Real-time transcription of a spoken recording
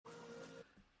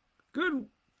Good,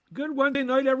 good Wednesday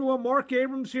night, everyone. Mark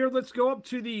Abrams here. Let's go up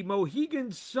to the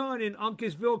Mohegan Sun in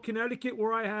Uncasville, Connecticut,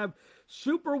 where I have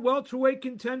super welterweight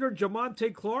contender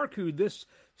Jamontay Clark, who this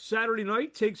Saturday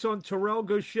night takes on Terrell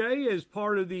Gaucher as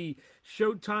part of the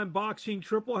Showtime boxing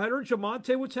triple header.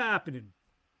 Jamontay, what's happening?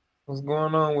 What's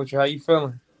going on with you? How you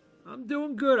feeling? I'm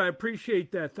doing good. I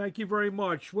appreciate that. Thank you very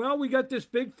much. Well, we got this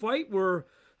big fight. We're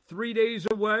 3 days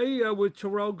away with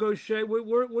Terrell Gaucher.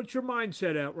 What's your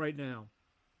mindset at right now?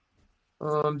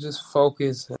 Just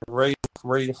focused and ready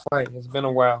to fight. It's been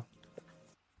a while.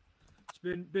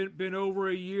 It's been over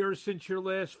a year since your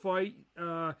last fight.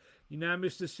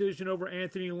 Unanimous decision over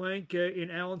Anthony Link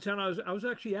in Allentown. I was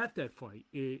actually at that fight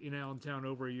in Allentown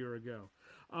over a year ago.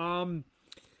 Um,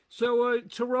 so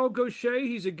Terrell Gaucher,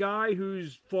 he's a guy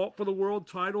who's fought for the world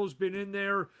title, has been in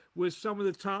there with some of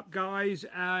the top guys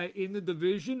in the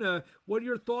division. What are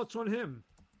your thoughts on him?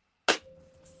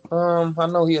 I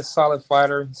know he's a solid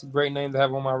fighter. It's a great name to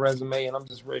have on my resume, and I'm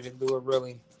just ready to do it.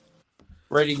 Really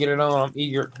ready to get it on. I'm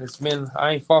eager.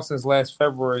 I ain't fought since last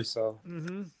February, so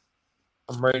Mm-hmm.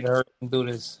 I'm ready to hurry and do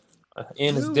this.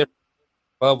 And it's You different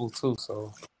bubble too,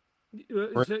 so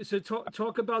so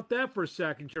talk about that for a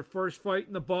second. Your first fight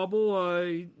in the bubble.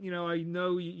 I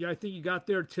know. I think you got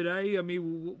there today. I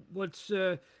mean, what's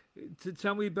to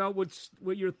tell me about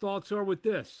what your thoughts are with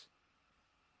this?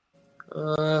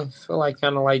 I feel like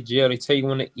kind of like jail. They tell you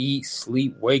when to eat,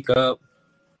 sleep, wake up.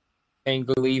 Can't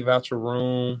go leave out your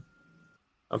room.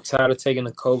 I'm tired of taking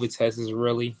the COVID tests,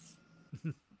 really,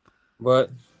 but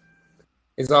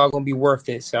it's all gonna be worth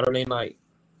it Saturday night.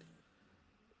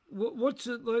 What's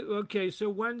it like? Okay, so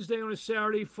Wednesday on a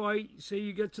Saturday fight. Say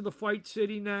you get to the fight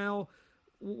city now.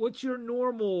 What's your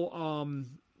normal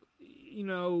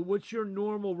what's your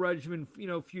normal regimen?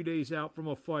 A few days out from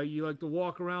a fight, you like to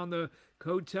walk around the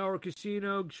hotel or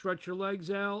casino, stretch your legs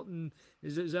out, and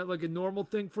is that like a normal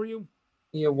thing for you?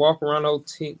 Yeah, walk around the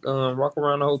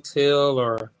hotel,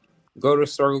 or go to the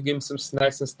store, go give me some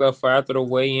snacks and stuff for after the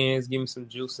weigh-ins, give me some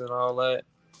juice and all that.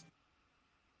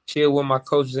 Chill with my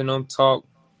coaches and them, talk,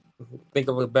 think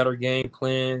of a better game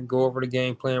plan, go over the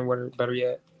game plan, what better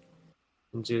yet,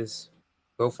 and just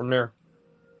go from there.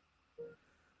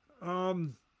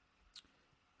 Um,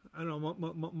 I don't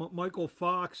know. Michael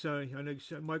Fox. I know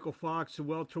Michael Fox, a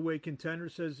welterweight contender,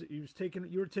 says he was taking.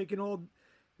 You were taking all.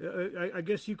 I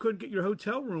guess you couldn't get your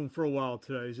hotel room for a while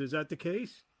today. Is that the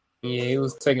case? Yeah, it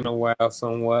was taking a while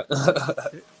somewhat.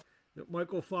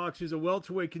 Michael Fox is a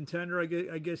welterweight contender.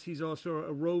 I guess he's also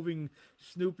a roving,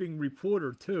 snooping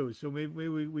reporter too. So maybe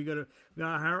we gotta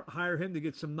hire him to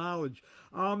get some knowledge.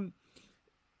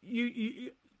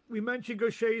 You we mentioned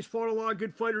Gaucher's fought a lot of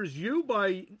good fighters. You,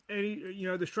 by any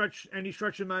stretch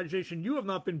of imagination, you have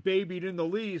not been babied in the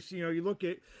least. You look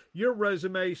at your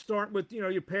resume, starting with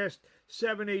your past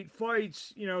 7, 8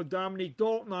 fights. Dominique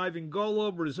Dalton, Ivan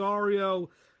Golo, Rosario,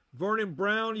 Vernon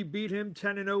Brown. You beat him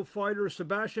 10-0 fighter.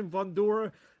 Sebastian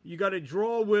Vondora, you got a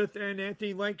draw with, and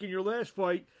Anthony Link in your last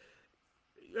fight.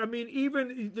 I mean,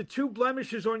 even the two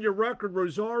blemishes on your record,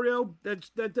 Rosario,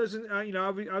 that doesn't,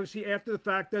 obviously after the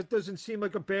fact, that doesn't seem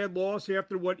like a bad loss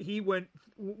after what he went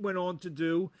on to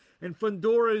do. And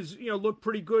Fondora's, looked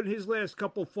pretty good in his last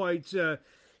couple fights. To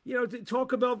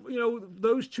talk about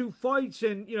those two fights,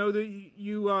 and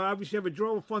you obviously have a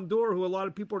draw with Fondora, who a lot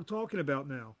of people are talking about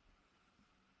now.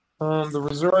 The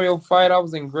Rosario fight, I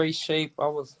was in great shape. I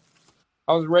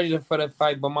was ready for that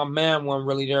fight, but my man wasn't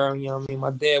really there. You know what I mean?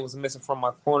 My dad was missing from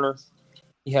my corner.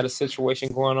 He had a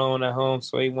situation going on at home,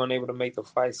 so he wasn't able to make the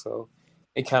fight. So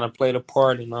it kind of played a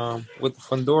part. And with the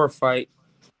Fundora fight,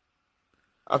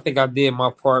 I think I did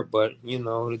my part, but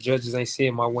the judges ain't see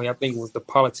it my way. I think it was the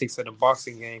politics of the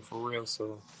boxing game for real.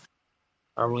 So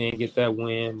I really ain't get that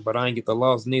win, but I ain't get the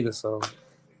loss neither. So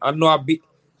I know I beat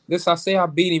this. I say I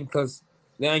beat him because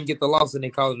they ain't get the loss and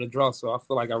they called it a draw. So I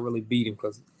feel like I really beat him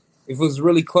because if it was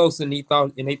really close and they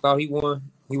thought he won,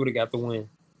 he would have got the win.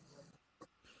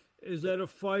 Is that a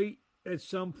fight at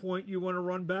some point you want to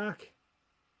run back?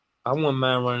 I wouldn't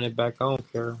mind running it back. I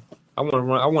don't care. I want to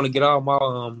run. I want to get all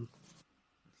my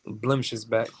blemishes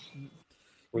back. You're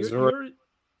Reserve, you're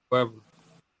whatever.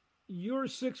 you're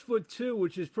 6'2",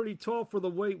 which is pretty tall for the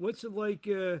weight. What's it like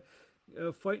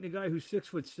fighting a guy who's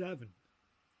 6'7"?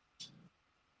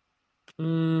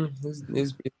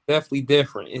 It's definitely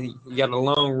different. He got a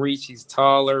long reach. He's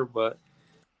taller, but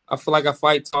I feel like I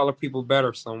fight taller people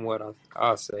better somewhat.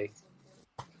 I'll say.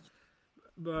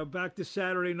 Back to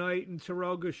Saturday night and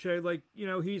Terrell Gaucher, like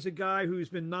he's a guy who's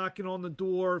been knocking on the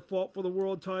door, fought for the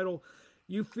world title.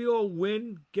 You feel a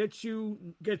win gets you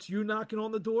knocking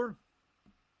on the door?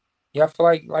 Yeah, I feel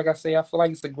like I say, I feel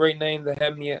like it's a great name to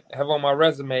have on my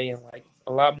resume, and like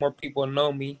a lot more people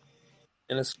know me.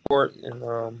 in the sport,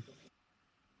 and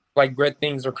like great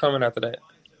things are coming after that.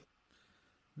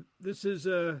 This is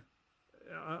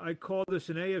I call this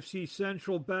an AFC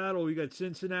Central battle. We got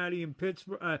Cincinnati and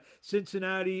Pittsburgh,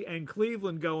 Cincinnati and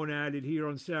Cleveland going at it here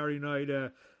on Saturday night.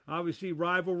 Obviously,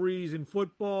 rivalries in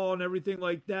football and everything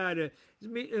like that. A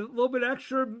little bit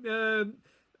extra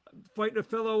fighting a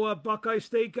fellow Buckeye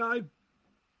State guy.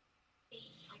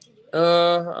 I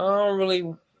don't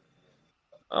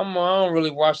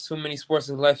really watch too many sports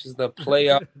unless it's the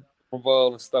playoff, Super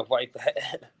Bowl, and stuff like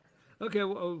that. Okay,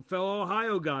 well, fellow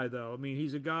Ohio guy though. I mean,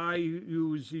 he's a guy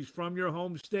he's from your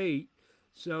home state.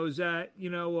 So is that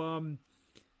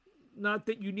not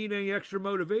that you need any extra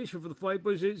motivation for the fight,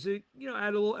 but is it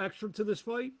add a little extra to this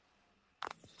fight?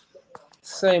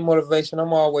 Same motivation.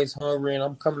 I'm always hungry, and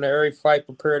I'm coming to every fight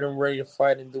prepared and ready to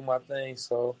fight and do my thing.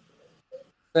 So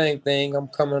same thing. I'm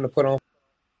coming to put on.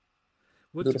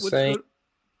 Do the same.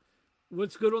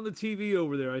 What's good on the TV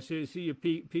over there? I see you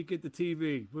peek at the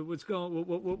TV. What's going?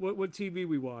 What TV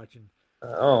we watching?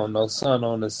 I don't know. Son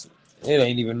on this. It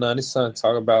ain't even none. This son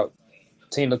talk about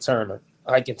Tina Turner.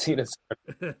 I can Tina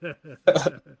Turner.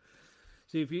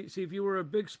 See if you were a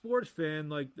big sports fan,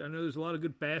 like I know there's a lot of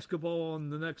good basketball in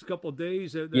the next couple of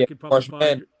days that could probably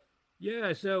find.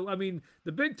 Yeah, so I mean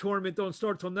the big tournament don't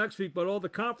start till next week, but all the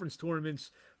conference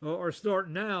tournaments are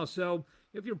starting now. So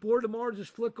if you're bored tomorrow,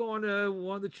 just flick on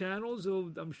one of the channels.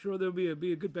 I'm sure there'll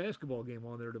be a good basketball game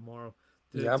on there tomorrow.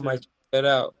 I might check that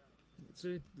out.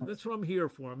 See, that's what I'm here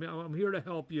for. I'm here to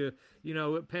help you,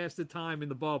 pass the time in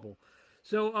the bubble.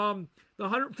 So the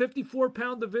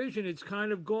 154-pound division, it's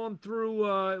kind of gone through.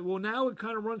 Now it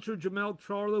kind of runs through Jamel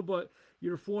Charlo, but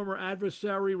your former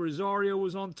adversary Rosario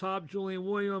was on top. Julian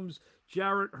Williams,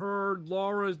 Jarrett Hurd,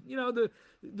 Laura.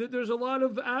 There's a lot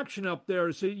of action up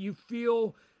there. So you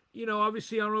feel.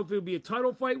 Obviously, I don't know if it'll be a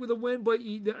title fight with a win, but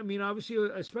obviously,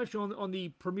 especially on the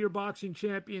Premier Boxing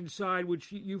Champion side, which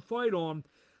you fight on,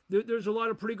 there's a lot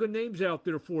of pretty good names out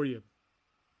there for you.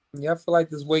 Yeah, I feel like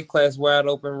this weight class wide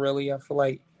open, really. I feel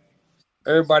like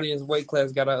everybody in this weight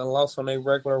class got a loss on their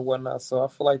record or whatnot, so I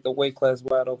feel like the weight class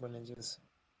wide open and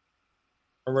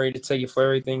I'm ready to take it for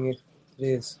everything it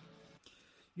is.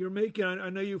 You're making, I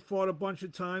know you fought a bunch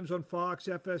of times on Fox,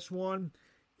 FS1.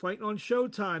 Fighting on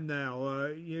Showtime now,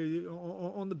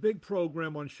 on the big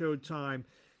program on Showtime.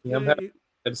 Yeah, I'm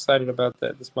excited about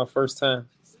that. This is my first time.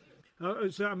 So,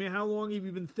 how long have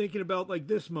you been thinking about like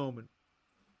this moment?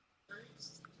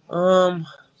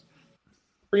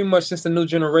 Pretty much since the new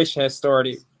generation has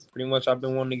started. Pretty much I've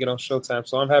been wanting to get on Showtime,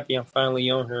 so I'm happy I'm finally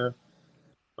on here.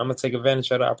 I'm gonna take advantage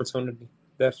of the opportunity,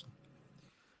 definitely.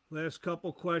 Last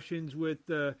couple questions with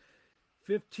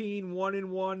 15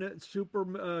 1-1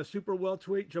 super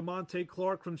welterweight Jamontay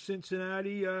Clark from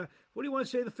Cincinnati. What do you want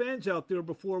to say to the fans out there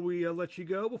before we let you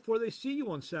go, before they see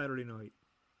you on Saturday night?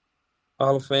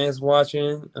 All the fans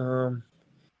watching,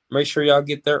 make sure y'all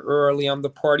get there early. I'm the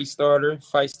party starter.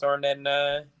 Fight starting at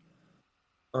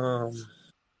 9.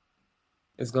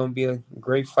 It's going to be a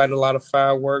great fight, a lot of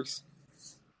fireworks.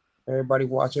 Everybody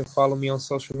watching, follow me on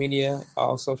social media,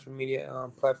 all social media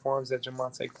platforms at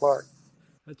Jamontay Clark.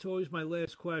 That's always my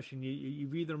last question.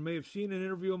 You either may have seen an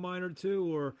interview of mine or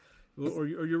two, or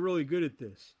you're really good at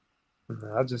this.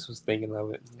 No, I just was thinking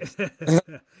of it.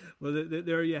 Well,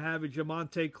 there you have it,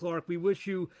 Jamontay Clark. We wish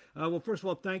you, first of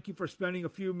all, thank you for spending a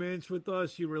few minutes with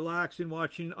us. You relaxing,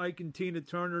 watching Ike and Tina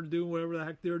Turner doing whatever the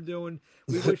heck they're doing.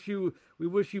 We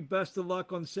wish you best of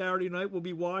luck on Saturday night. We'll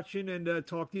be watching and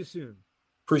talk to you soon.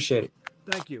 Appreciate it.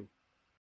 Thank you.